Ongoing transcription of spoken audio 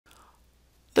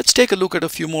Let's take a look at a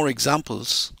few more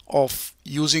examples of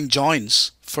using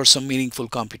joins for some meaningful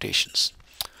computations.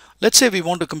 Let's say we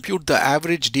want to compute the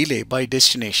average delay by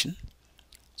destination.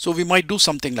 So we might do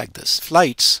something like this.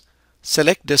 Flights,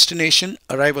 select destination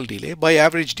arrival delay. By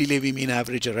average delay we mean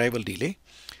average arrival delay.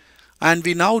 And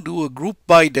we now do a group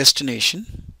by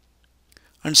destination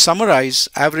and summarize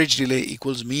average delay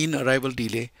equals mean arrival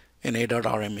delay in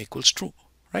A.rm equals true.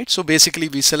 Right? So basically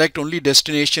we select only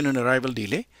destination and arrival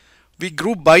delay. We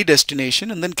group by destination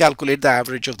and then calculate the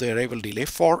average of the arrival delay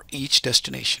for each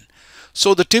destination.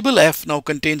 So the table F now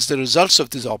contains the results of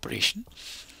this operation.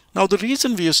 Now the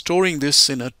reason we are storing this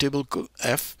in a table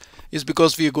F is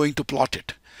because we are going to plot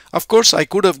it. Of course I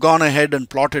could have gone ahead and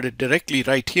plotted it directly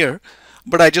right here,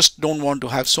 but I just don't want to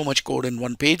have so much code in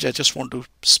one page. I just want to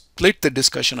split the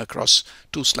discussion across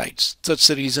two slides. That's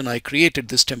the reason I created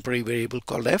this temporary variable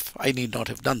called F. I need not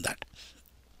have done that.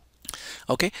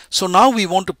 Okay, so now we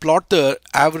want to plot the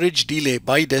average delay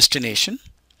by destination.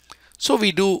 So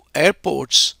we do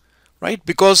airports, right?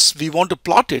 Because we want to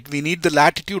plot it, we need the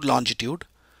latitude, longitude.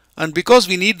 And because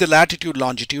we need the latitude,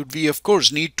 longitude, we of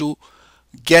course need to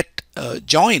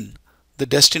join the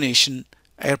destination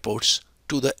airports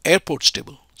to the airports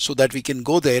table so that we can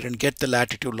go there and get the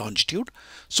latitude, longitude.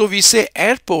 So we say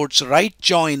airports right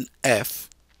join F.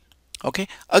 Okay,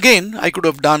 again I could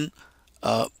have done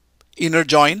inner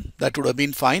join. That would have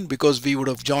been fine because we would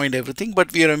have joined everything,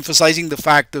 but we are emphasizing the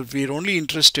fact that we are only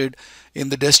interested in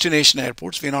the destination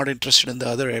airports. We are not interested in the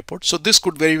other airports. So this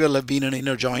could very well have been an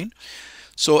inner join.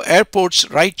 So airports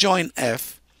right join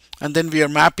F, and then we are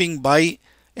mapping by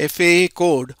FAA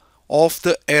code of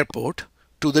the airport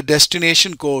to the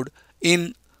destination code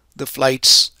in the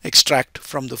flights extract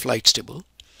from the flights table,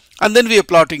 and then we are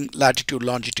plotting latitude,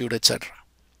 longitude, etc.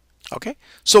 Okay,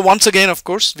 so once again, of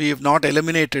course, we have not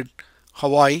eliminated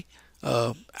Hawaii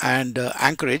and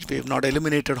Anchorage. We have not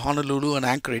eliminated Honolulu and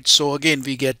Anchorage. So again,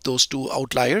 we get those two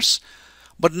outliers.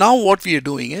 But now what we are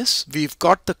doing is we've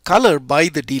got the color by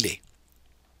the delay.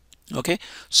 Okay,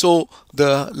 so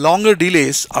the longer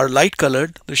delays are light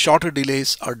colored, the shorter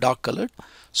delays are dark colored.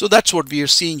 So that's what we are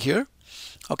seeing here.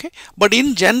 Okay, but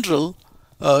in general,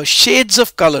 shades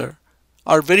of color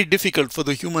are very difficult for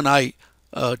the human eye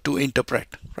to interpret,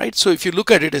 right? So if you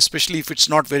look at it, especially if it's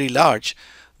not very large,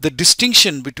 the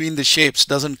distinction between the shapes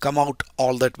doesn't come out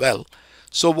all that well.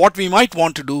 So what we might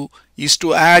want to do is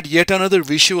to add yet another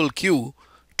visual cue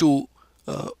to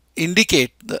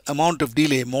indicate the amount of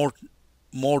delay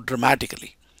more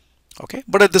dramatically. Okay,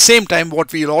 but at the same time,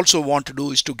 what we also want to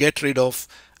do is to get rid of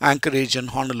Anchorage and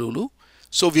Honolulu.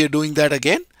 So we are doing that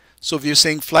again. So we are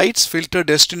saying flights filter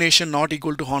destination not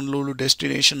equal to Honolulu,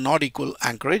 destination not equal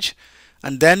Anchorage,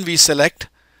 and then we select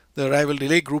the arrival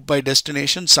delay, group by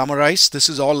destination, summarize. This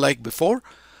is all like before.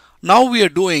 Now we are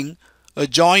doing a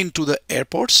join to the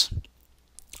airports.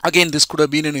 Again, this could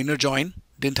have been an inner join,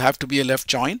 didn't have to be a left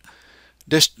join.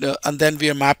 And then we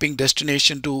are mapping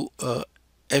destination to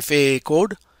FAA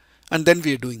code, and then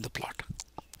we are doing the plot.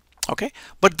 Okay,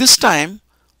 but this time,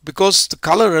 because the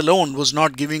color alone was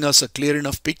not giving us a clear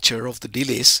enough picture of the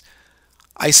delays,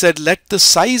 I said let the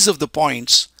size of the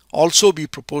points also be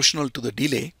proportional to the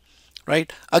delay.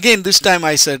 Right? Again, this time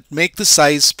I said make the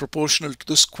size proportional to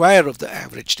the square of the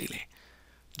average delay,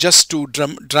 just to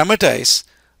dramatize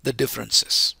the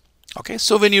differences. Okay,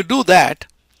 so when you do that,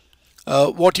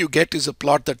 what you get is a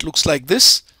plot that looks like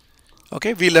this.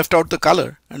 Okay, we left out the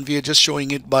color and we are just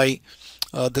showing it by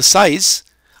the size,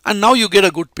 and now you get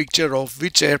a good picture of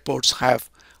which airports have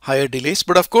higher delays.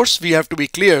 But of course we have to be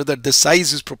clear that the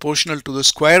size is proportional to the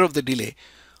square of the delay,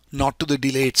 not to the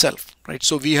delay itself, right?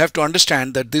 So we have to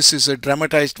understand that this is a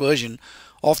dramatized version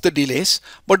of the delays.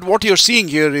 But what you're seeing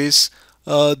here is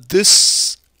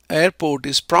this airport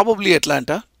is probably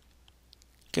Atlanta.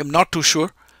 Okay, I'm not too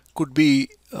sure. Could be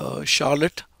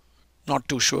Charlotte. Not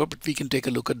too sure, but we can take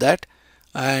a look at that.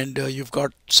 And you've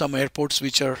got some airports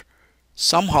which are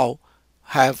somehow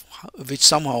have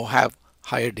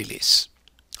higher delays.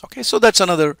 Okay, so that's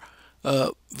another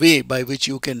way by which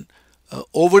you can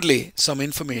overlay some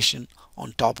information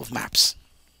on top of maps.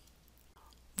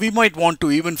 We might want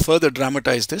to even further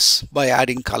dramatize this by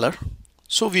adding color.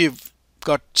 So we've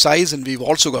got size and we've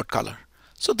also got color.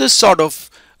 So this sort of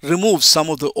removes some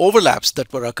of the overlaps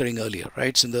that were occurring earlier,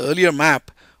 right? So in the earlier map,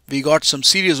 we got some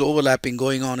serious overlapping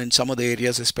going on in some of the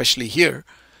areas, especially here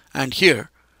and here.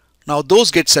 Now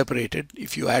those get separated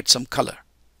if you add some color,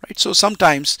 right? So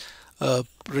sometimes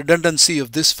redundancy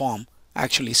of this form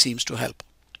actually seems to help.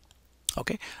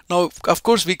 Okay, now of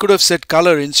course we could have set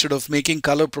color instead of making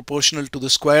color proportional to the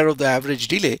square of the average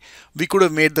delay. We could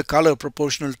have made the color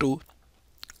proportional to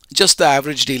just the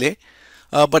average delay,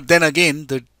 but then again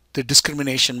the the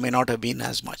discrimination may not have been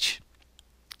as much.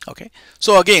 Okay,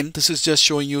 so again, this is just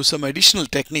showing you some additional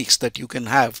techniques that you can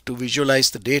have to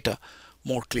visualize the data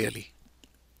more clearly.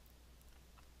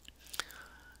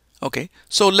 Okay,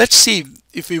 so let's see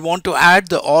if we want to add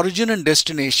the origin and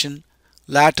destination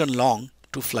lat and long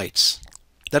to flights.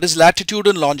 That is latitude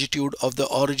and longitude of the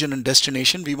origin and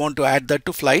destination. We want to add that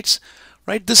to flights,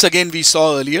 right? This again we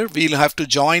saw earlier. We'll have to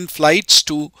join flights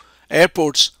to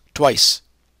airports twice.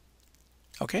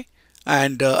 Okay,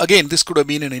 and again, this could have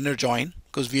been an inner join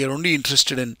because we are only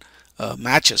interested in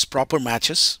matches, proper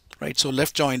matches, right? So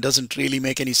left join doesn't really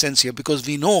make any sense here because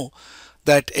we know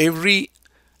that every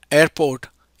airport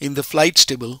in the flights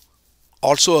table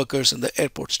also occurs in the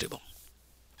airports table.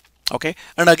 Okay,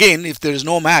 and again, if there is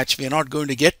no match, we are not going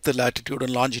to get the latitude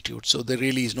and longitude, so there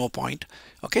really is no point.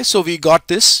 Okay, so we got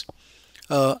this,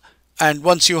 and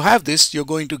once you have this, you're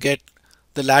going to get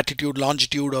the latitude,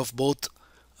 longitude of both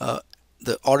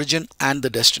the origin and the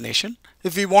destination.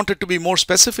 If we wanted to be more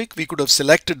specific, we could have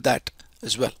selected that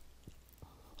as well.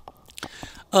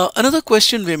 Another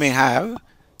question we may have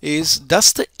is,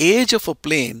 does the age of a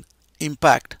plane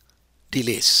impact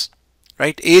delays?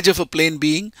 Right? Age of a plane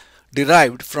being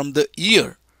derived from the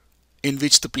year in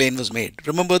which the plane was made.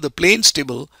 Remember, the plane's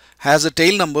table has a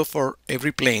tail number for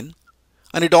every plane,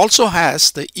 and it also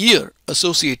has the year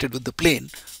associated with the plane,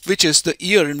 which is the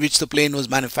year in which the plane was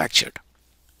manufactured.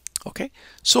 Okay,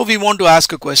 so we want to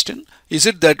ask a question: is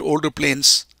it that older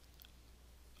planes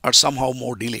are somehow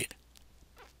more delayed?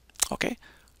 Okay,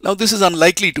 now this is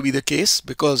unlikely to be the case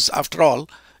because, after all,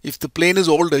 if the plane is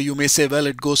older, you may say, well,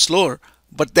 it goes slower,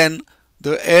 but then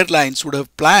the airlines would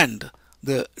have planned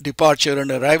the departure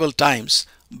and arrival times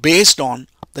based on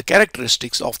the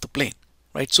characteristics of the plane,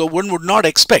 right? So one would not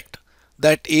expect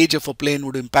that age of a plane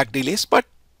would impact delays, but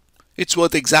it's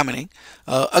worth examining.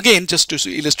 Again, just to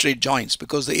illustrate joins,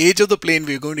 because the age of the plane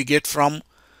we're going to get from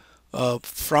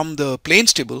the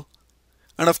plane's table,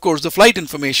 and of course the flight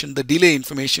information, the delay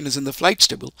information is in the flights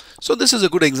table. So this is a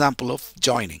good example of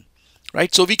joining,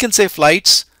 right? So we can say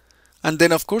flights, and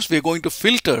then of course we're going to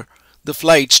filter the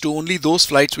flights to only those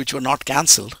flights which were not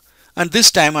cancelled, and this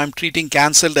time I'm treating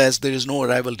cancelled as there is no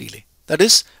arrival delay. That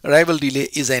is, arrival delay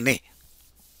is NA.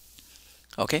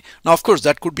 Okay, now of course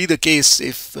that could be the case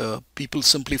if people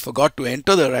simply forgot to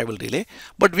enter the arrival delay,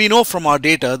 but we know from our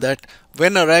data that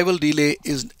when arrival delay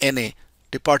is NA,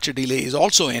 departure delay is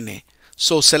also NA.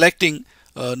 So selecting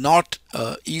not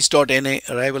east.NA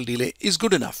arrival delay is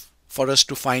good enough for us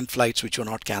to find flights which were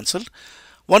not cancelled.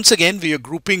 Once again, we are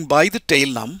grouping by the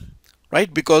tail num,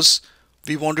 right? Because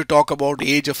we want to talk about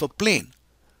age of a plane.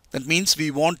 That means we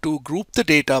want to group the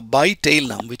data by tail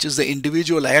num, which is the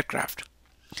individual aircraft,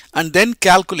 and then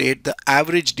calculate the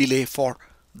average delay for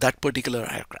that particular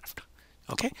aircraft.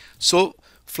 Okay, so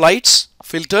flights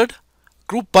filtered,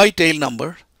 group by tail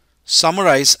number,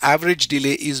 summarize average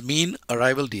delay is mean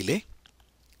arrival delay,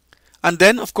 and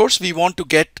then of course we want to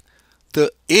get the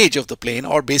age of the plane,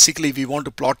 or basically we want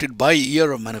to plot it by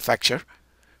year of manufacture,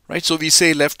 right? So we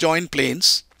say left join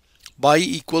planes by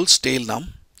equals tail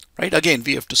num, right? Again,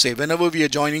 we have to say whenever we are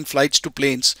joining flights to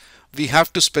planes, we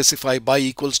have to specify by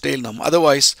equals tail num,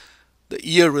 otherwise the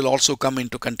year will also come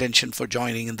into contention for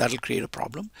joining, and that will create a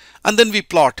problem. And then we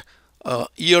plot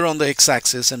year on the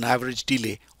x-axis and average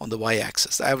delay on the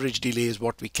y-axis. The average delay is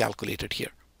what we calculated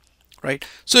here, right?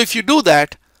 So if you do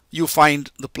that, you find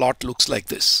the plot looks like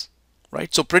this,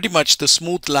 right? So pretty much the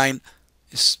smooth line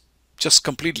is just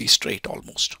completely straight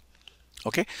almost.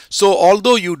 Okay, so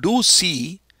although you do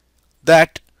see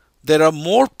that there are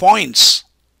more points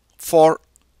for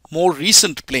more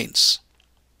recent planes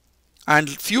and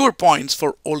fewer points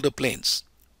for older planes.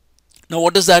 Now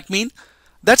what does that mean?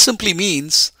 That simply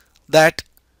means that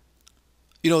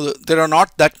there are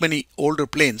not that many older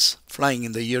planes flying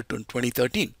in the year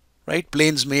 2013, right?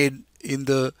 Planes made in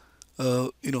the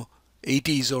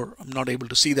 80s, or I'm not able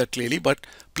to see that clearly, but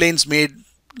planes made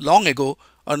long ago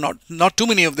are not too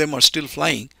many of them are still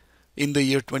flying in the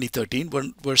year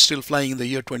 2013. We're still flying in the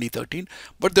year 2013,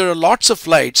 but there are lots of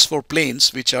flights for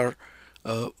planes which are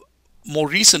more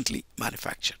recently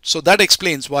manufactured. So that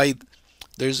explains why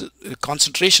there's a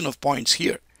concentration of points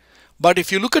here. But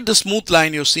if you look at the smooth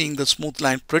line, you're seeing the smooth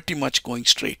line pretty much going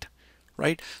straight,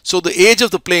 right? So the age of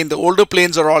the plane, the older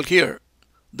planes are all here,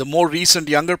 the more recent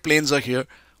younger planes are here,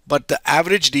 but the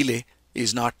average delay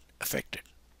is not affected.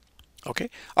 Okay,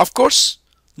 of course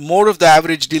more of the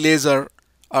average delays are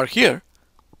here.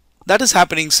 That is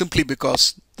happening simply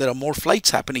because there are more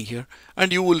flights happening here,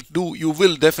 and you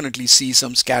will definitely see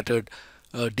some scattered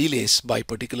delays by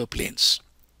particular planes.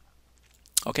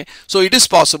 Okay, so it is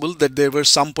possible that there were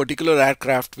some particular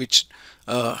aircraft which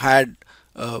had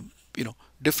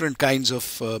different kinds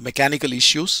of mechanical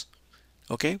issues,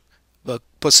 okay,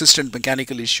 persistent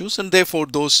mechanical issues, and therefore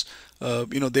those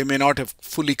they may not have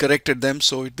fully corrected them.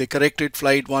 So if they correct it,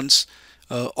 flight once,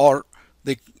 or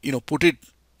they put it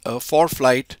for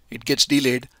flight, it gets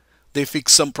delayed, they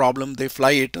fix some problem, they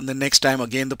fly it, and the next time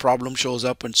again the problem shows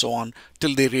up, and so on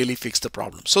till they really fix the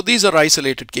problem. So these are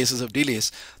isolated cases of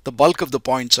delays. The bulk of the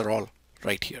points are all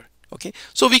right here. Okay,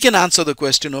 so we can answer the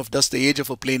question of does the age of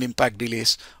a plane impact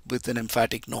delays with an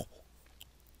emphatic no.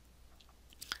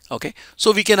 Okay,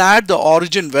 so we can add the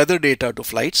origin weather data to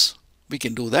flights. We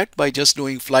can do that by just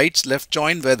doing flights left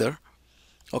join weather.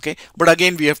 Okay, but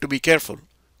again we have to be careful,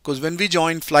 because when we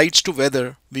join flights to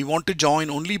weather, we want to join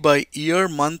only by year,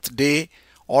 month, day,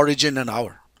 origin and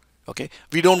hour. Okay,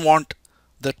 we don't want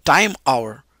the time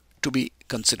hour to be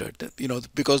considered,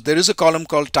 because there is a column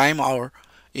called time hour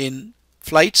in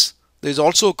flights. There's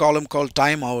also a column called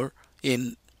time hour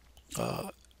in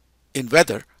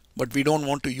weather, but we don't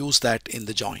want to use that in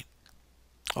the join.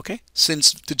 Okay,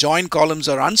 since the join columns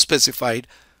are unspecified,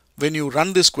 when you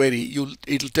run this query,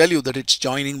 it'll tell you that it's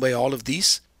joining by all of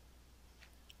these.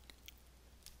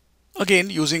 Again,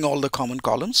 using all the common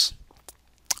columns.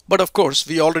 But of course,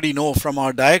 we already know from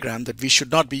our diagram that we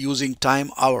should not be using time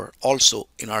hour also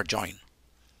in our join.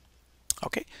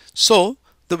 Okay, so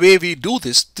the way we do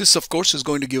this of course is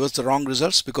going to give us the wrong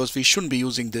results, because we shouldn't be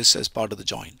using this as part of the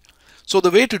join. So the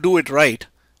way to do it right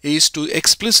is to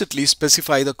explicitly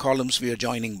specify the columns we are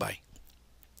joining by.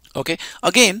 Okay,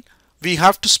 again we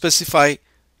have to specify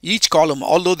each column,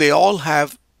 although they all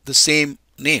have the same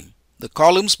name. The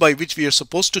columns by which we are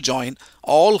supposed to join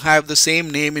all have the same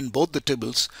name in both the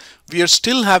tables. We are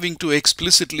still having to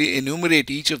explicitly enumerate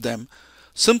each of them,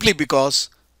 simply because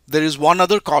there is one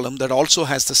other column that also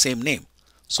has the same name.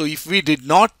 So if we did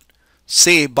not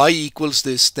say by equals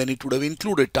this, then it would have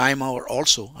included time hour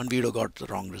also, and we would have got the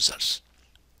wrong results.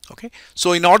 Okay,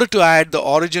 so in order to add the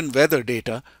origin weather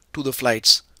data to the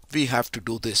flights, we have to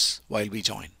do this while we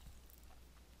join.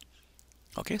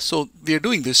 Okay, so we are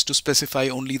doing this to specify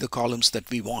only the columns that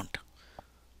we want.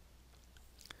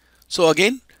 So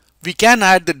again, we can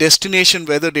add the destination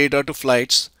weather data to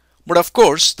flights, but of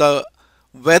course the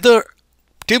weather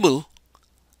table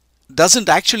doesn't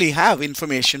actually have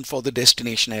information for the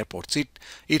destination airports.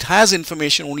 It has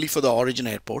information only for the origin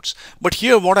airports. But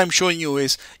here what I'm showing you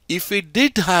is, if it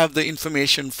did have the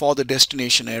information for the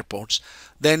destination airports,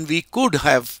 then we could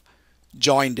have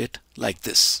joined it like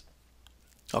this.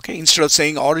 Okay, instead of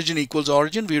saying origin equals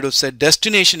origin, we would have said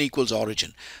destination equals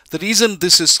origin. The reason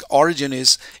this is origin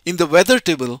is, in the weather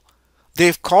table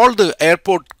they've called the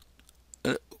airport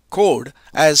code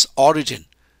as origin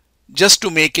just to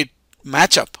make it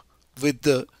match up with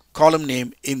the column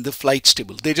name in the flights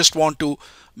table. They just want to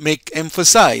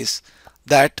emphasize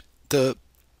that the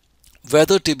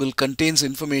weather table contains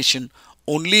information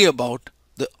only about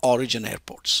the origin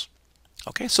airports.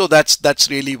 Okay, so that's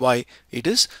really why it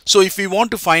is. So if we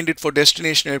want to find it for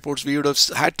destination airports, we would have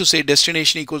had to say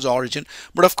destination equals origin,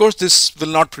 but of course this will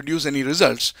not produce any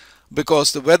results,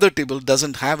 because the weather table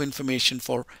doesn't have information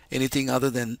for anything other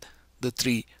than the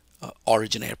three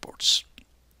origin airports.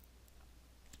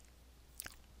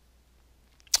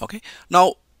 Okay,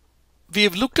 now we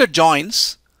have looked at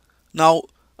joins. Now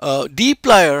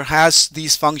dplyr has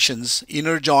these functions: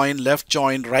 inner join, left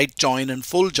join, right join, and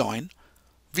full join,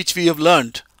 which we have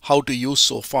learned how to use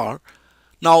so far.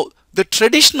 Now the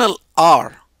traditional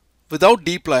R without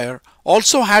dplyr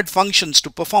also had functions to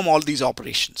perform all these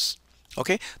operations.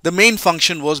 Okay, the main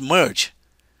function was merge,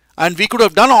 and we could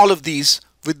have done all of these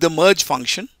with the merge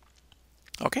function.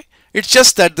 Okay, it's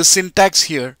just that the syntax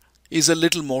here is a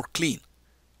little more clean.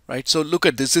 Right, so look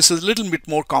at this. This is a little bit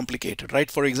more complicated, right?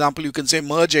 For example, you can say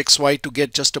merge xy to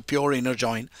get just a pure inner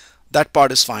join. That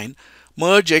part is fine.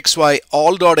 Merge xy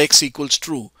all dot x equals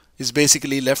true is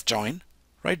basically left join,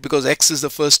 right? Because x is the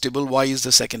first tibble, y is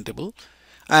the second tibble.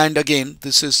 And again,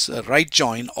 this is a right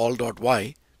join all dot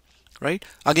y, right?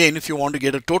 Again, if you want to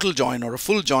get a total join or a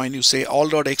full join, you say all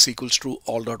dot x equals true,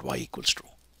 all dot y equals true.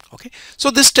 Okay, so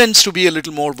this tends to be a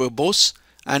little more verbose,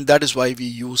 and that is why we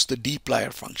use the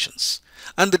dplyr functions.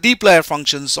 And the dplyr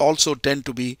functions also tend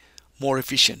to be more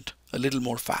efficient, a little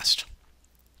more fast.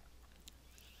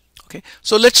 Okay,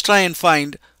 so let's try and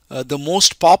find the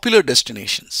most popular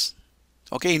destinations,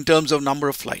 okay, in terms of number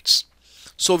of flights.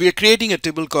 So we are creating a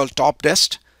table called top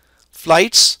dest,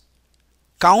 flights,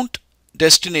 count,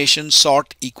 destination,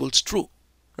 sort equals true,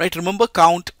 right? Remember,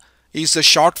 count is the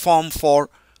short form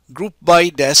for group by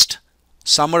dest,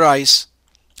 summarize,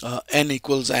 n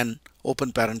equals n,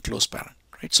 open parent, close parent.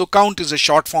 Right? So count is a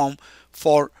short form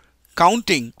for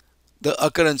counting the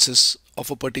occurrences of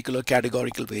a particular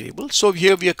categorical variable. So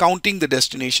here we are counting the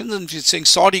destinations, and we're saying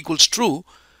sort equals true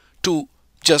to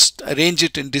just arrange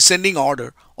it in descending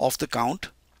order of the count.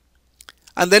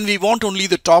 And then we want only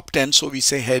the top 10, so we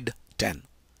say head 10,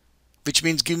 which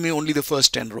means give me only the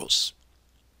first 10 rows.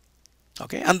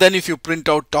 Okay, and then if you print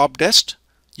out top dest,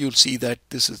 you'll see that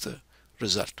this is the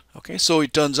result. Okay, so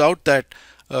it turns out that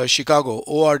Chicago,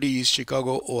 ORD is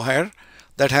Chicago O'Hare,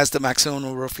 that has the maximum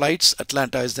number of flights.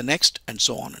 Atlanta is the next, and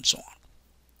so on and so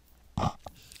on.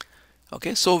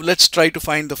 Okay, so let's try to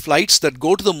find the flights that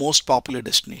go to the most popular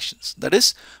destinations. That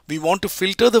is, we want to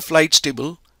filter the flights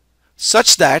table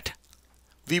such that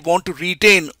we want to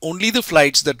retain only the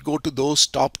flights that go to those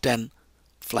top 10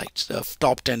 flights,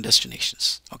 top 10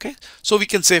 destinations. Okay, so we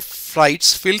can say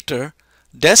flights filter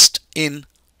dest in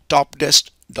top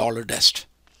dest $dest.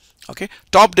 Okay,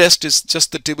 top dest is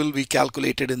just the table we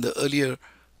calculated in the earlier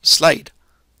slide,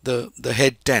 the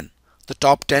head 10, the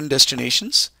top 10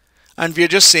 destinations, and we are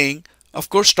just saying, of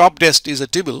course, top dest is a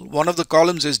table. One of the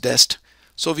columns is dest,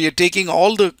 so we are taking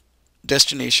all the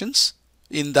destinations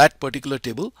in that particular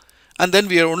table, and then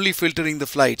we are only filtering the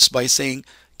flights by saying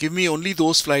give me only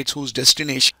those flights whose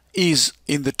destination is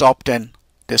in the top 10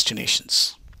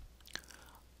 destinations.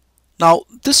 Now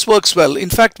this works well. In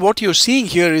fact, what you're seeing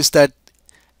here is that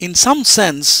in some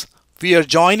sense we are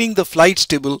joining the flights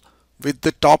table with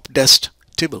the top dest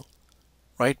table,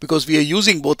 right? Because we are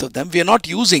using both of them. We are not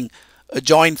using a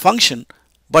join function,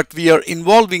 but we are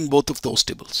involving both of those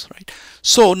tables, right?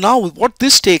 So now what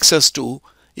this takes us to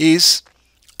is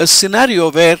a scenario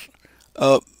where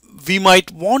we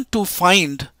might want to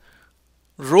find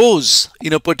rows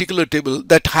in a particular table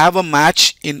that have a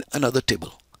match in another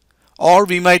table, or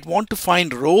we might want to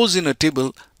find rows in a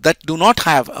table that do not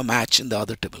have a match in the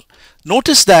other table.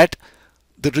 Notice that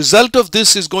the result of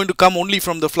this is going to come only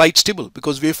from the flights table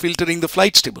because we are filtering the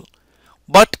flights table,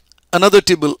 but another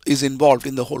table is involved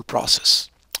in the whole process.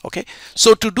 Okay,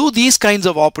 so to do these kinds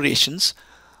of operations,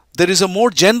 there is a more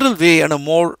general way and a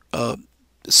more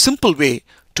simple way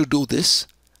to do this,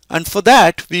 and for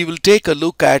that we will take a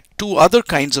look at two other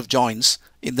kinds of joins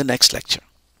in the next lecture.